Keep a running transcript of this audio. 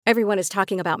Everyone is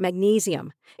talking about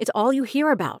magnesium. It's all you hear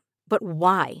about. But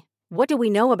why? What do we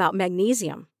know about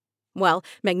magnesium? Well,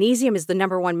 magnesium is the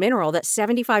 #1 mineral that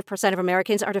 75% of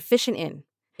Americans are deficient in.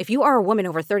 If you are a woman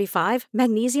over 35,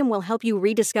 magnesium will help you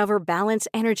rediscover balance,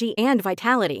 energy, and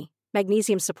vitality.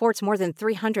 Magnesium supports more than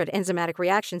 300 enzymatic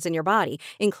reactions in your body,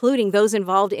 including those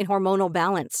involved in hormonal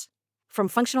balance. From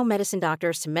functional medicine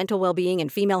doctors to mental well-being and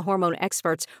female hormone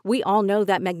experts, we all know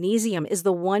that magnesium is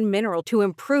the one mineral to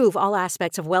improve all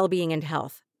aspects of well-being and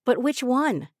health. But which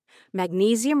one?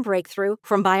 Magnesium Breakthrough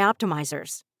from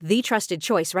Bioptimizers, the trusted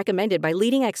choice recommended by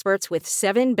leading experts with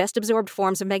 7 best-absorbed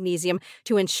forms of magnesium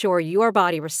to ensure your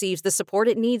body receives the support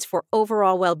it needs for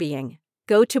overall well-being.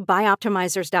 Go to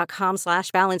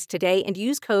bioptimizers.com/balance today and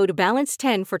use code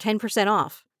BALANCE10 for 10%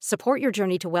 off. Support your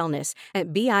journey to wellness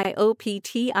at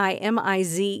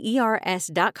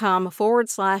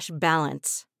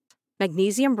bioptimizers.com/balance.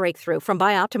 Magnesium Breakthrough from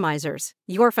Bioptimizers,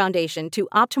 your foundation to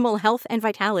optimal health and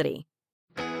vitality.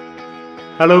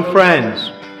 Hello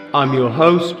friends, I'm your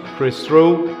host, Chris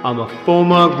Thrall. I'm a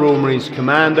former Royal Marines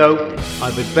Commando.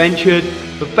 I've adventured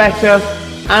for better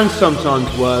and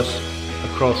sometimes worse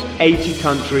across 80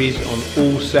 countries on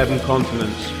all 7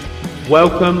 continents.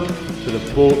 Welcome to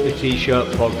the Bought the T-Shirt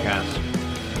podcast.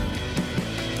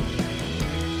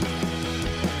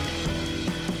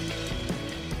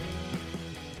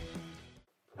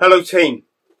 Hello team.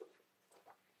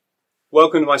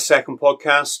 Welcome to my second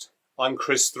podcast. I'm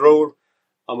Chris Thrall.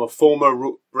 I'm a former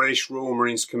British Royal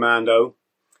Marines Commando,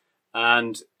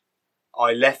 and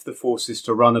I left the forces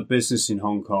to run a business in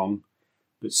Hong Kong,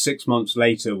 but 6 months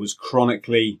later was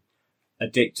chronically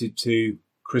addicted to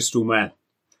crystal meth.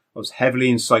 I was heavily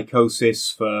in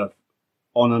psychosis for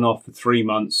on and off for 3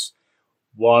 months,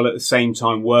 while at the same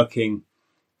time working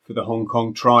for the Hong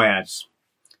Kong Triads.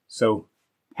 So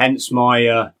hence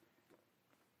my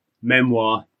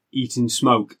memoir, Eating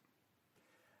Smoke.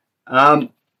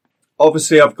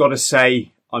 Obviously, I've got to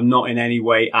say I'm not in any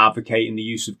way advocating the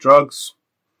use of drugs.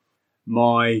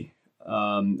 And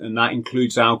that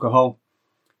includes alcohol.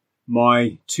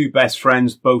 My 2 best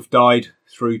friends both died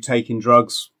through taking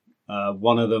drugs.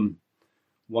 One of them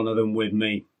with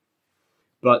me.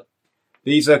 But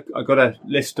I've got a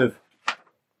list of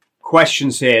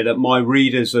questions here that my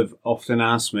readers have often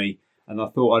asked me, and I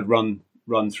thought I'd run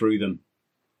through them.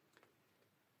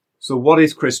 So what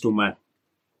is crystal meth?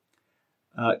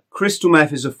 Crystal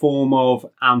meth is a form of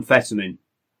amphetamine.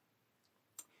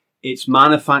 It's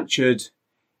manufactured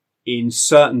in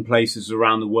certain places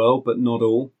around the world, but not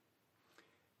all.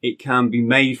 It can be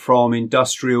made from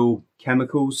industrial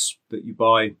chemicals that you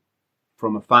buy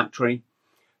from a factory,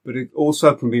 but it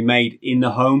also can be made in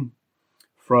the home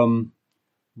from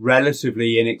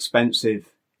relatively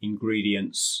inexpensive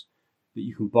ingredients that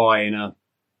you can buy in a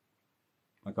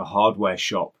hardware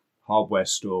store.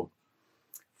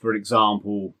 For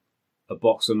example, a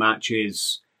box of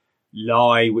matches,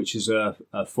 lye, which is a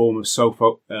form of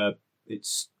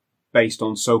it's based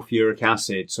on sulfuric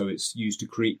acid, so it's used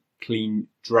to clean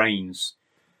drains.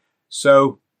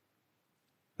 So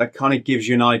that kind of gives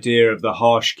you an idea of the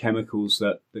harsh chemicals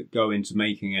that go into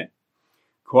making it.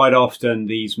 Quite often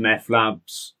these meth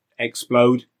labs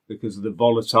explode because of the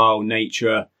volatile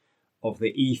nature of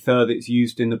the ether that's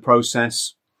used in the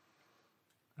process.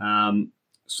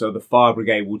 So the fire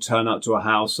brigade will turn up to a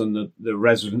house and the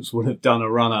residents will have done a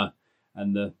runner,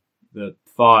 and the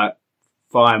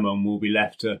fireman will be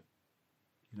left to,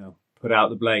 put out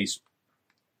the blaze.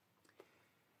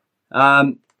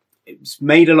 It's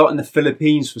made a lot in the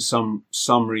Philippines for some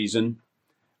reason.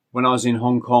 When I was in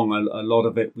Hong Kong, a lot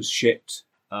of it was shipped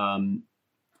from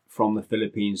the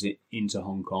Philippines into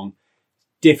Hong Kong.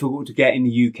 Difficult to get in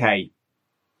the UK.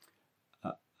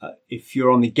 If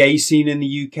you're on the gay scene in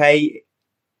the UK,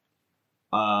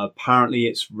 apparently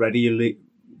it's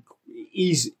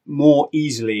more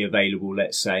easily available,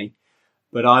 let's say.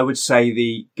 But I would say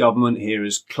the government here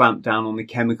has clamped down on the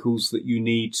chemicals that you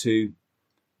need to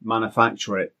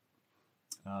manufacture it.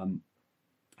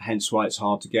 Hence why it's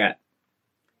hard to get.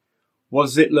 What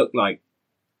does it look like?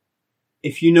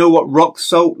 If you know what rock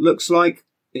salt looks like,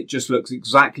 it just looks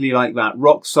exactly like that.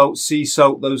 Rock salt, sea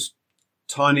salt, those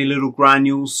tiny little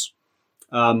granules.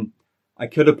 I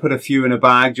could have put a few in a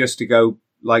bag just to go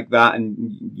like that,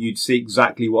 and you'd see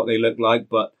exactly what they look like,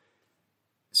 but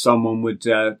someone would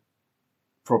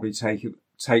probably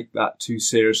take that too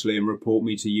seriously and report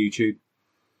me to YouTube.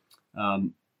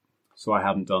 So I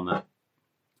haven't done that.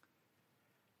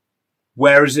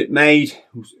 Where is it made?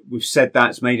 We've said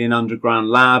that it's made in underground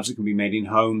labs. It can be made in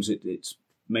homes. It's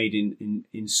made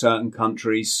in certain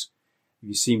countries. If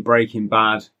you've seen Breaking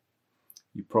Bad,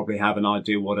 You probably have an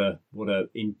idea what a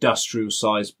industrial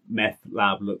sized meth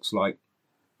lab looks like.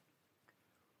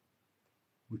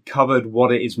 We covered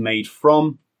what it is made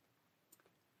from.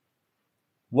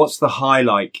 What's the high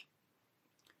like?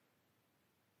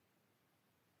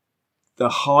 The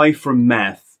high from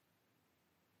meth,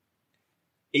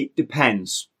 it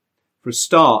depends. For a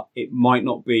start, it might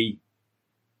not be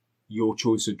your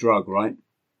choice of drug, right?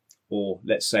 Or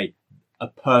let's say a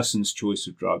person's choice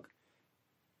of drug.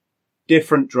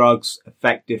 Different drugs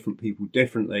affect different people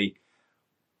differently.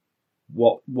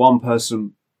 What one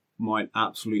person might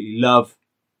absolutely love,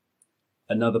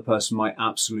 another person might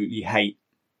absolutely hate.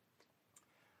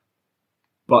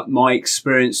 But my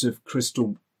experience of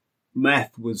crystal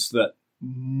meth was that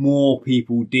more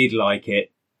people did like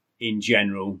it in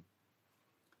general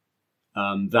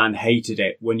than hated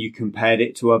it when you compared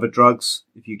it to other drugs,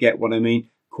 if you get what I mean.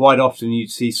 Quite often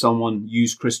you'd see someone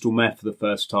use crystal meth for the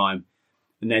first time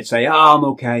and they'd say, I'm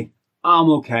okay.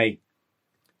 And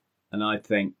I'd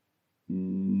think,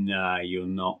 nah, you're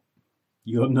not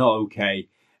okay.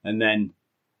 And then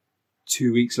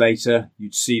 2 weeks later,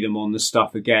 you'd see them on the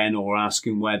stuff again or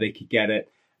asking where they could get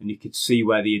it, and you could see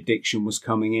where the addiction was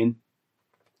coming in.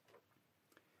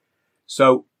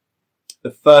 So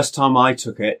the first time I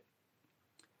took it,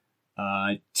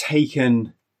 I'd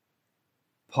taken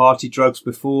party drugs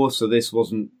before, so this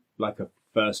wasn't like a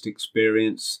first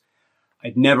experience.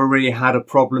 I'd never really had a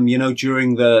problem,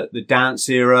 during the dance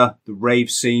era, the rave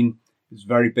scene was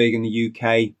very big in the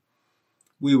UK.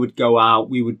 We would go out,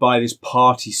 we would buy this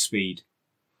party speed.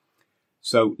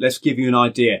 So let's give you an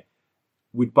idea.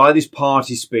 We'd buy this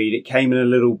party speed. It came in a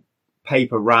little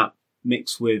paper wrap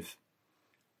mixed with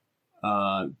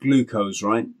glucose,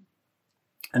 right?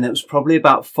 And it was probably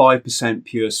about 5%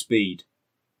 pure speed.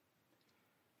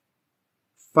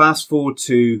 Fast forward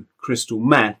to crystal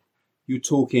meth, you're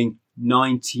talking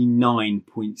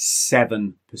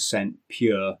 99.7%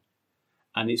 pure.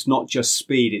 And it's not just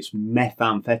speed, it's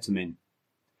methamphetamine.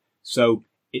 So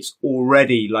it's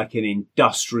already like an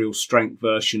industrial strength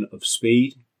version of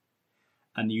speed.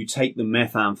 And you take the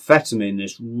methamphetamine,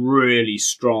 this really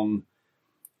strong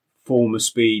form of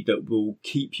speed that will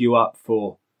keep you up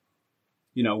for,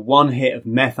 one hit of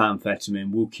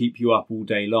methamphetamine will keep you up all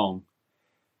day long.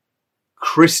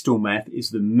 Crystal meth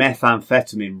is the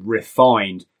methamphetamine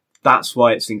refined. That's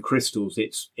why it's in crystals.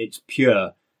 It's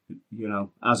pure.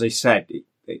 As I said,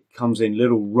 it comes in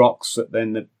little rocks that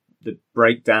then the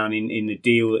breakdown in the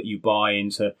deal that you buy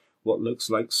into what looks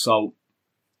like salt.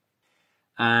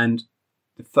 And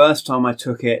the first time I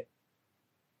took it,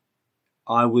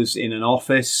 I was in an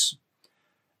office.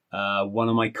 One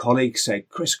of my colleagues said,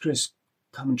 Chris,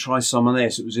 come and try some of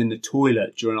this. It was in the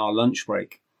toilet during our lunch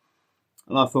break.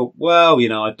 And I thought, well,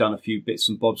 I'd done a few bits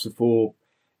and bobs before.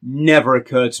 Never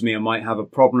occurred to me I might have a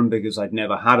problem because I'd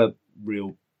never had a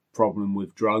real problem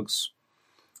with drugs.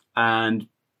 And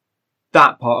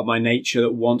that part of my nature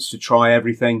that wants to try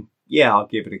everything, yeah, I'll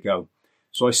give it a go.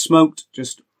 So I smoked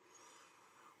just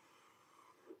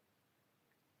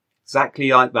exactly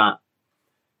like that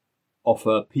off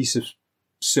a piece of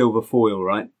silver foil,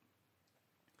 right?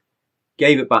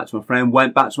 Gave it back to my friend,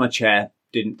 went back to my chair,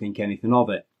 didn't think anything of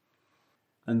it.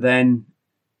 And then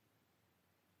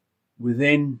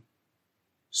within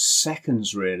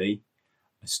seconds, really,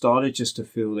 I started just to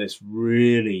feel this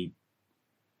really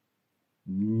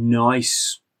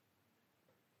nice,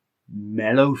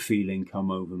 mellow feeling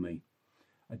come over me.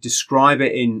 I describe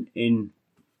it in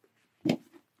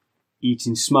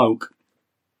Eating Smoke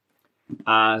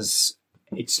as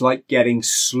it's like getting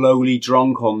slowly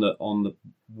drunk on the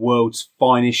world's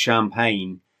finest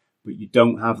champagne, but you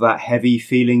don't have that heavy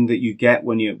feeling that you get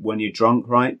when you're drunk,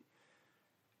 right?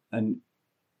 And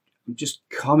I'm just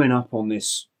coming up on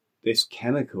this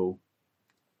chemical,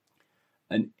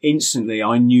 and instantly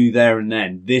I knew there and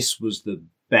then this was the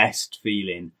best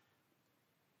feeling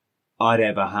I'd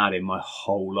ever had in my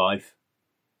whole life.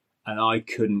 And I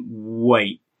couldn't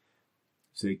wait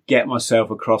to get myself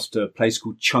across to a place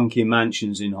called Chunky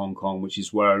Mansions in Hong Kong, which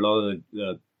is where a lot of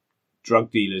the drug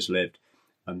dealers lived,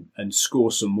 and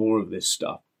score some more of this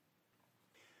stuff.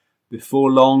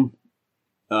 Before long,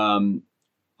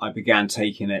 I began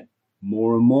taking it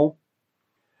more and more.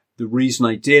 The reason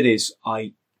I did is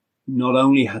I not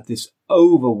only had this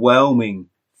overwhelming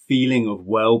feeling of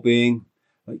well-being,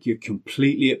 like you're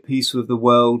completely at peace with the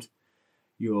world,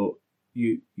 you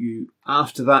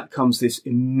after that comes this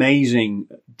amazing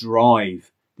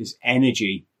drive, this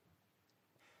energy.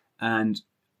 And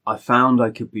I found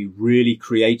I could be really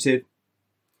creative.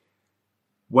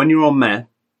 When you're on meth,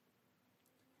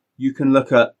 you can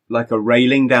look at like a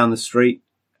railing down the street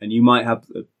and you might have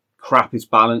the crappiest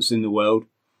balance in the world.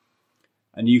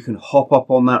 and you can hop up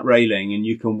on that railing and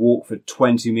you can walk for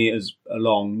 20 meters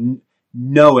along,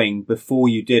 knowing before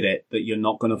you did it that you're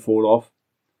not going to fall off.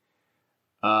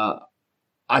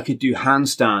 I could do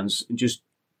handstands and just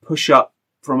push up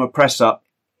from a press up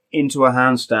into a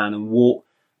handstand and walk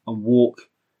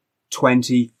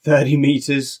 20, 30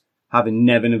 meters, having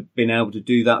never been able to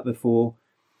do that before.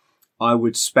 I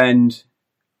would spend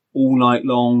all night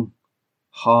long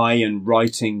high and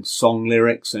writing song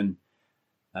lyrics, and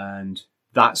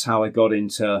that's how I got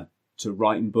into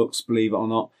writing books, believe it or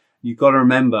not. You've got to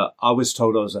remember, I was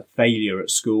told I was a failure at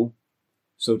school.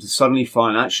 So to suddenly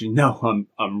find, actually, no,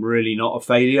 I'm really not a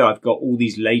failure. I've got all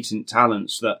these latent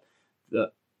talents that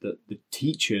the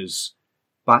teachers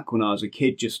back when I was a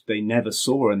kid they never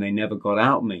saw and they never got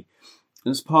out of me.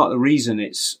 And that's part of the reason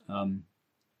it's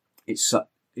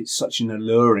such an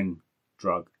alluring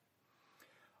drug.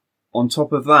 On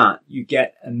top of that, you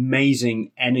get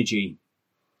amazing energy.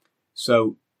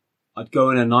 So I'd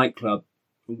go in a nightclub,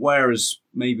 whereas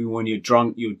maybe when you're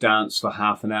drunk, you'll dance for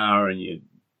half an hour and you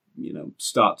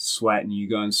start to sweat and you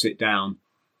go and sit down.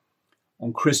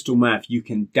 On crystal meth, you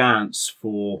can dance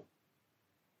for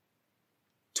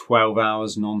 12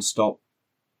 hours non-stop.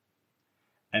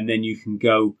 And then you can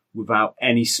go without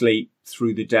any sleep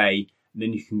through the day. And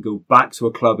then you can go back to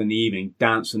a club in the evening,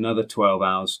 dance another 12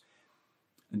 hours.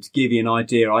 And to give you an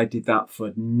idea, I did that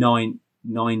for nine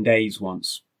days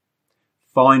once.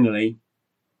 Finally,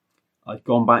 I'd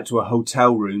gone back to a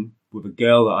hotel room with a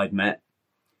girl that I'd met.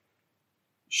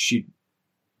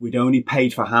 We'd only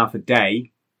paid for half a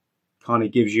day. Kind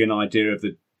of gives you an idea of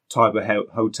the type of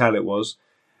hotel it was.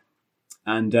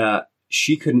 And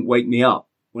she couldn't wake me up.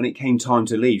 When it came time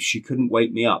to leave, she couldn't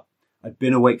wake me up. I'd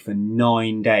been awake for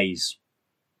 9 days.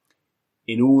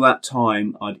 In all that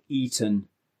time, I'd eaten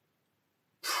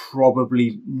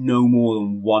probably no more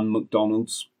than one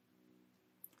McDonald's.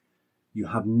 You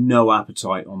have no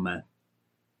appetite on meth.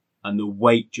 And the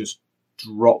weight just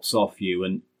drops off you,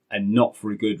 and not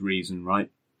for a good reason,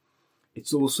 right?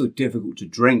 It's also difficult to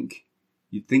drink.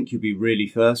 You'd think you'd be really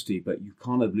thirsty, but you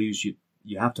kind of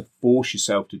you have to force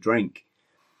yourself to drink.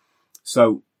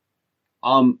 So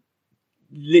I'm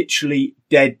literally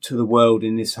dead to the world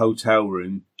in this hotel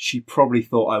room. She probably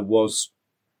thought I was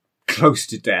close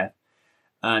to death.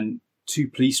 And 2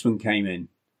 policemen came in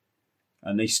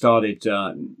and they started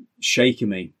shaking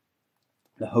me.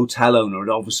 The hotel owner had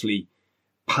obviously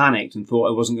panicked and thought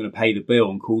I wasn't going to pay the bill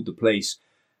and called the police.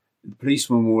 The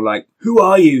policemen were like, "Who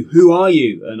are you? Who are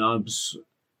you?" And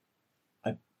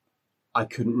I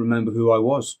couldn't remember who I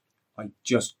was. I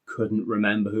just couldn't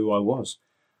remember who I was.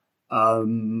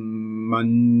 My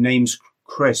name's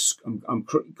Chris. I'm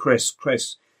Chris.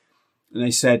 And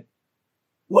they said,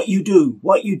 "What you do?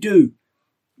 What you do?"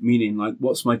 Meaning, like,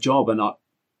 what's my job? And I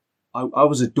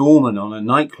was a doorman on a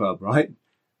nightclub, right?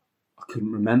 I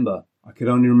couldn't remember. I could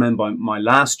only remember my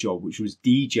last job, which was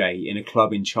DJ in a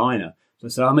club in China. So I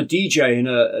said, "I'm a DJ in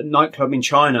a nightclub in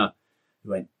China." He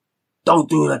went, "Don't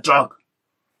do the drug."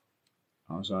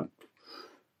 I was like,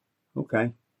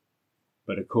 okay.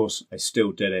 But of course, I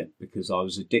still did it because I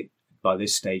was addicted. By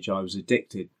this stage, I was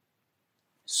addicted.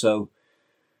 So,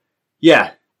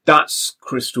 yeah, that's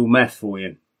crystal meth for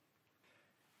you.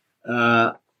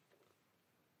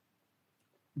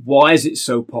 Why is it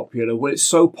so popular? Well, it's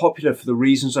so popular for the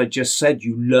reasons I just said.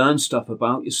 You learn stuff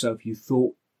about yourself you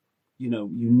thought, you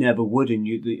never would,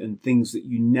 and things that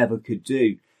you never could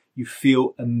do. You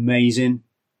feel amazing.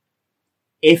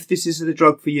 If this is the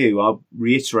drug for you, I'll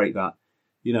reiterate that.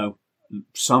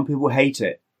 Some people hate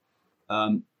it.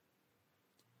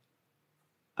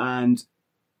 And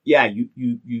yeah,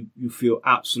 you feel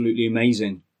absolutely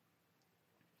amazing.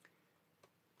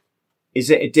 Is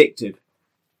it addictive?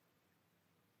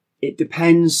 It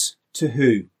depends to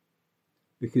who,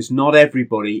 because not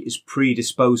everybody is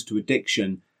predisposed to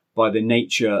addiction by the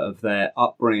nature of their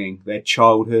upbringing, their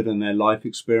childhood and their life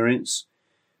experience.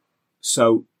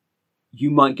 So you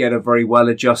might get a very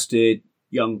well-adjusted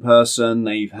young person.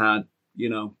 They've had,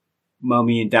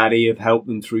 mummy and daddy have helped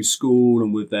them through school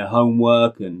and with their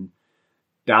homework, and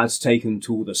dad's taken them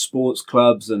to all the sports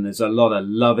clubs, and there's a lot of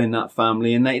love in that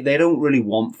family, and they don't really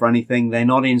want for anything. They're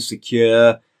not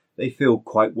insecure. They feel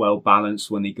quite well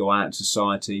balanced when they go out in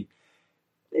society.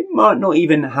 They might not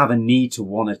even have a need to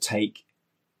want to take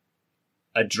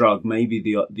a drug, maybe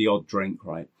the odd drink,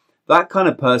 right? That kind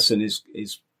of person is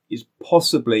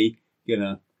possibly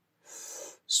gonna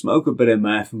smoke a bit of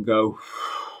meth and go,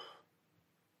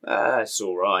 it's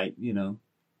all right,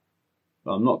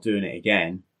 but I'm not doing it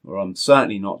again, or I'm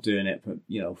certainly not doing it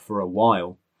for a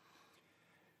while.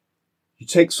 You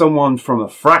take someone from a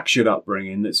fractured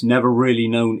upbringing that's never really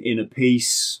known inner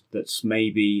peace, that's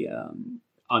maybe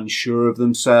unsure of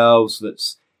themselves,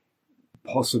 that's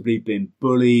possibly been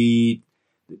bullied,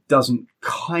 that doesn't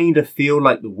kind of feel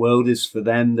like the world is for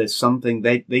them. There's something,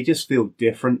 they just feel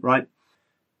different, right?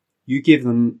 You give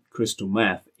them crystal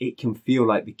meth, it can feel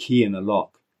like the key in the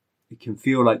lock. It can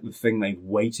feel like the thing they've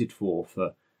waited for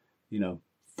for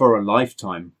a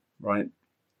lifetime, right?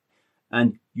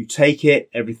 And you take it,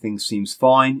 everything seems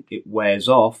fine, it wears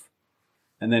off.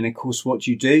 And then, of course, what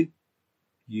do?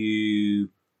 You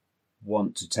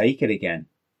want to take it again.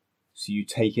 So you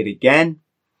take it again,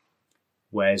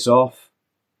 wears off,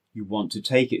 you want to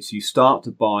take it. So you start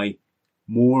to buy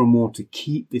more and more to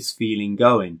keep this feeling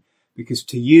going. Because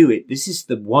to you, this is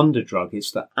the wonder drug.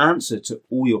 It's the answer to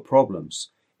all your problems.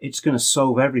 It's going to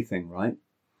solve everything, right?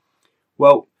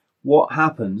 Well, what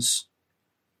happens?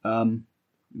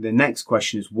 The next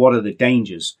question is, what are the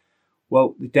dangers?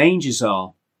 Well, the dangers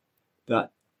are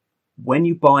that when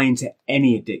you buy into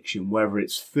any addiction, whether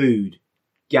it's food,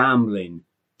 gambling,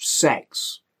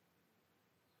 sex,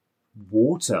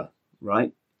 water,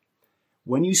 right?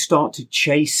 When you start to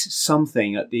chase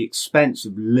something at the expense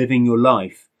of living your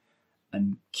life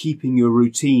and keeping your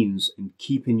routines and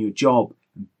keeping your job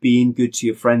and being good to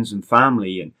your friends and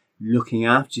family and looking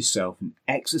after yourself and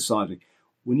exercising,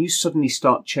 when you suddenly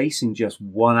start chasing just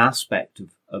one aspect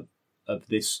of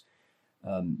this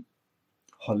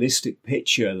holistic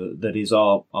picture that is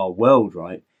our world,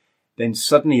 right, then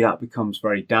suddenly that becomes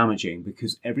very damaging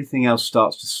because everything else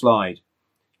starts to slide.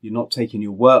 You're not taking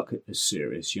your work as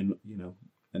serious, and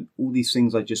all these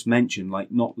things I just mentioned, like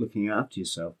not looking after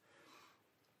yourself.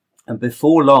 And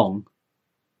before long,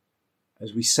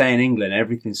 as we say in England,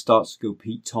 everything starts to go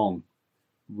Pete Tong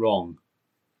wrong.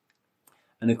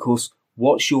 And of course,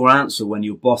 what's your answer when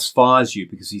your boss fires you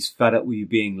because he's fed up with you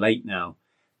being late now?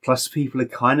 Plus, people are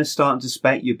kind of starting to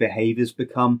suspect your behaviour's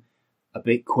become a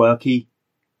bit quirky.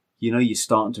 You're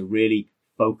starting to really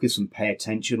focus and pay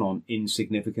attention on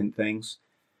insignificant things.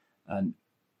 And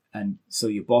so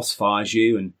your boss fires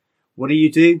you, and what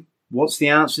do? What's the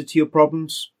answer to your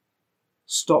problems?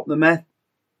 Stop the meth?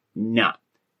 Nah.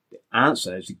 The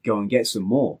answer is to go and get some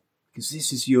more, because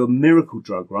this is your miracle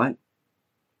drug, right?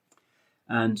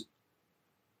 And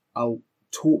I'll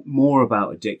talk more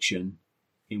about addiction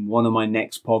in one of my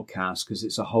next podcasts, because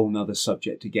it's a whole nother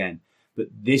subject again. But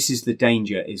this is the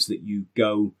danger, is that you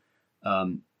go,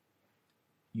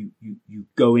 you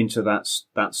go into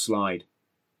that slide.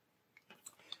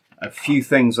 A few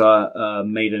things I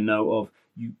made a note of.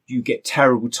 You get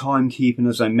terrible timekeeping,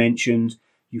 as I mentioned.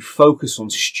 You focus on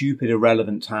stupid,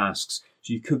 irrelevant tasks.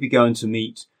 So you could be going to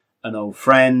meet an old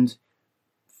friend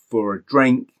for a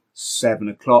drink, 7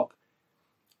 o'clock.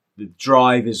 The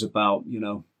drive is about,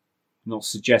 not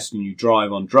suggesting you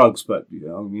drive on drugs, but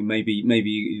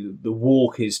maybe the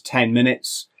walk is 10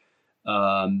 minutes.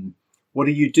 What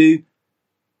do?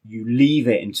 You leave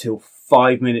it until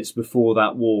 5 minutes before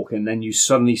that walk, and then you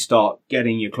suddenly start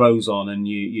getting your clothes on, and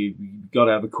you got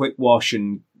to have a quick wash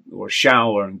or a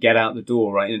shower and get out the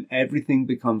door, right? And everything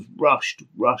becomes rushed.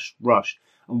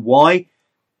 And why?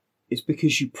 It's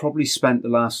because you probably spent the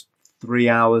last 3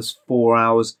 hours, 4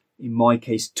 hours, in my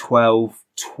case 12,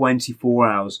 24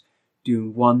 hours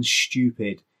doing one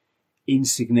stupid,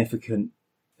 insignificant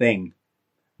thing.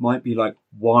 Might be like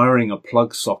wiring a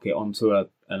plug socket onto an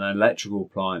electrical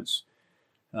appliance.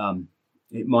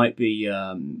 It might be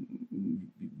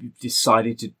you've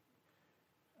decided to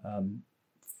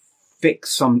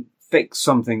fix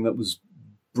something that was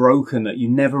broken that you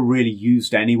never really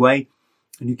used anyway,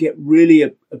 and you get really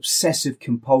obsessive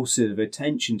compulsive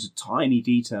attention to tiny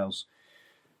details.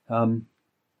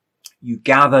 You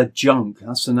gather junk.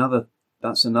 That's another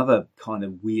kind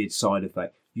of weird side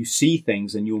effect. You see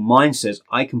things and your mind says,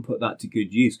 I can put that to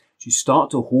good use. So you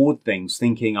start to hoard things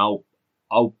thinking, I'll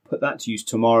put that to use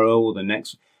tomorrow or the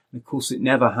next. And of course, it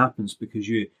never happens because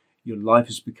your life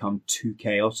has become too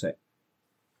chaotic.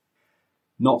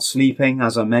 Not sleeping,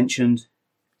 as I mentioned,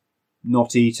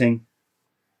 not eating,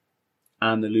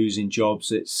 and the losing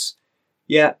jobs.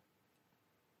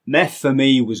 Meth for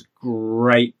me was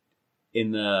great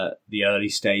in the early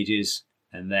stages,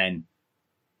 and then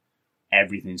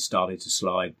everything started to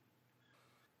slide.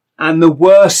 And the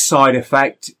worst side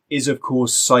effect is, of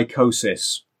course,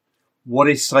 psychosis. What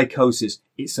is psychosis?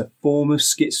 It's a form of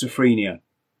schizophrenia.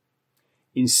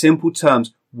 In simple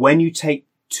terms, when you take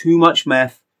too much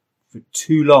meth for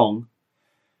too long,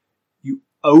 you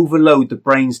overload the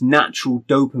brain's natural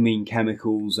dopamine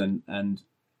chemicals and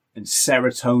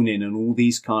serotonin and all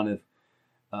this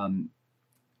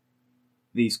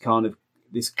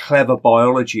clever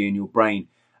biology in your brain.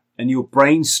 and your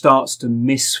brain starts to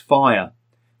misfire.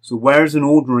 So whereas an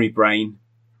ordinary brain,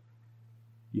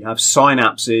 you have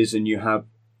synapses and you have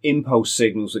impulse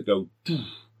signals that go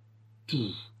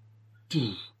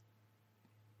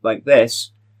like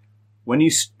this, when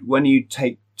you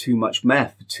take too much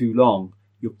meth for too long,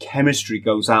 your chemistry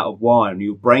goes out of wire and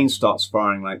your brain starts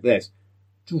firing like this.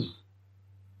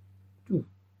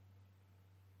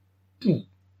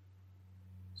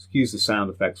 Excuse the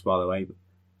sound effects, by the way.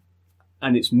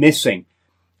 And it's missing.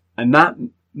 And that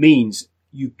means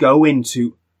you go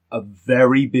into a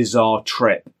very bizarre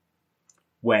trip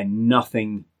where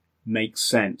nothing makes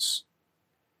sense.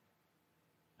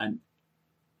 And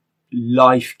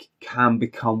life can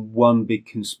become one big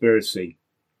conspiracy.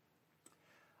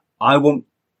 I won't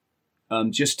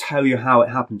just tell you how it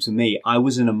happened to me. I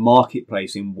was in a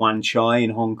marketplace in Wan Chai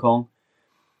in Hong Kong,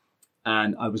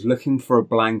 and I was looking for a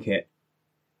blanket,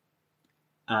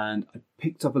 and I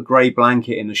picked up a grey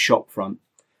blanket in the shop front,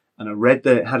 and I read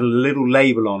that it had a little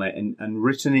label on it, and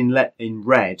written in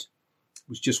red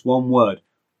was just one word: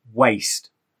 waste.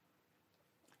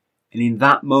 And in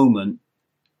that moment,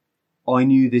 I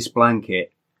knew this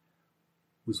blanket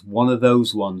was one of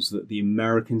those ones that the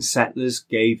American settlers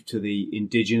gave to the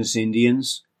indigenous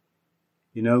Indians.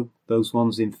 You know, those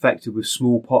ones infected with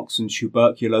smallpox and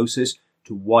tuberculosis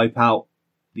to wipe out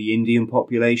the Indian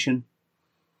population.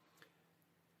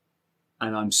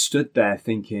 And I'm stood there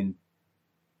thinking,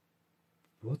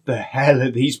 what the hell are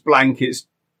these blankets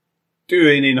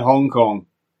doing in Hong Kong?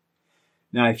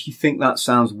 Now, if you think that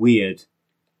sounds weird,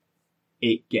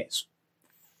 it gets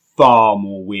far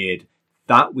more weird.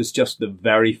 That was just the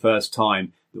very first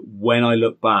time that when I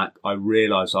look back, I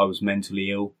realised I was mentally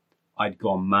ill. I'd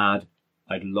gone mad.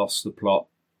 I'd lost the plot.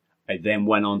 I then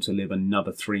went on to live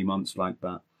another 3 months like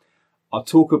that. I'll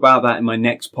talk about that in my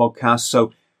next podcast.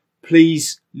 So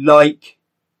please like,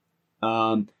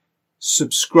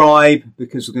 subscribe,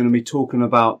 because we're going to be talking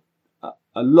about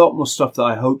a lot more stuff that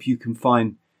I hope you can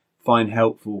find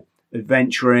helpful.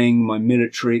 Adventuring, my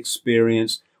military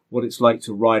experience, what it's like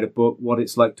to write a book, what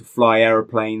it's like to fly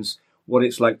aeroplanes, what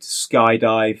it's like to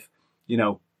skydive, you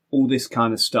know, all this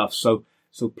kind of stuff. So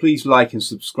please like and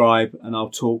subscribe, and I'll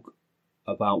talk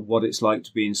about what it's like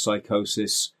to be in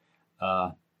psychosis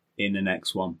in the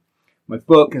next one. My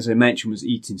book, as I mentioned, was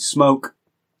Eating Smoke.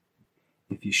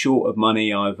 If you're short of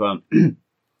money, I've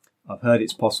heard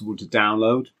it's possible to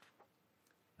download.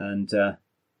 And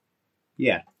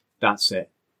yeah, that's it.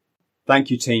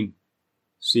 Thank you, team.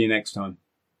 See you next time.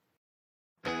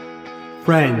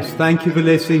 Friends, thank you for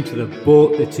listening to the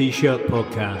Bought the T-Shirt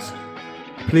podcast.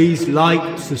 Please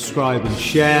like, subscribe and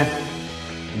share.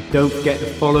 And don't forget to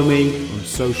follow me on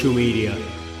social media.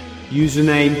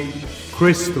 Username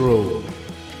Chris Thrall.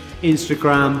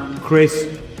 Instagram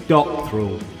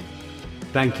Chris.Thrall.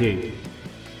 Thank you.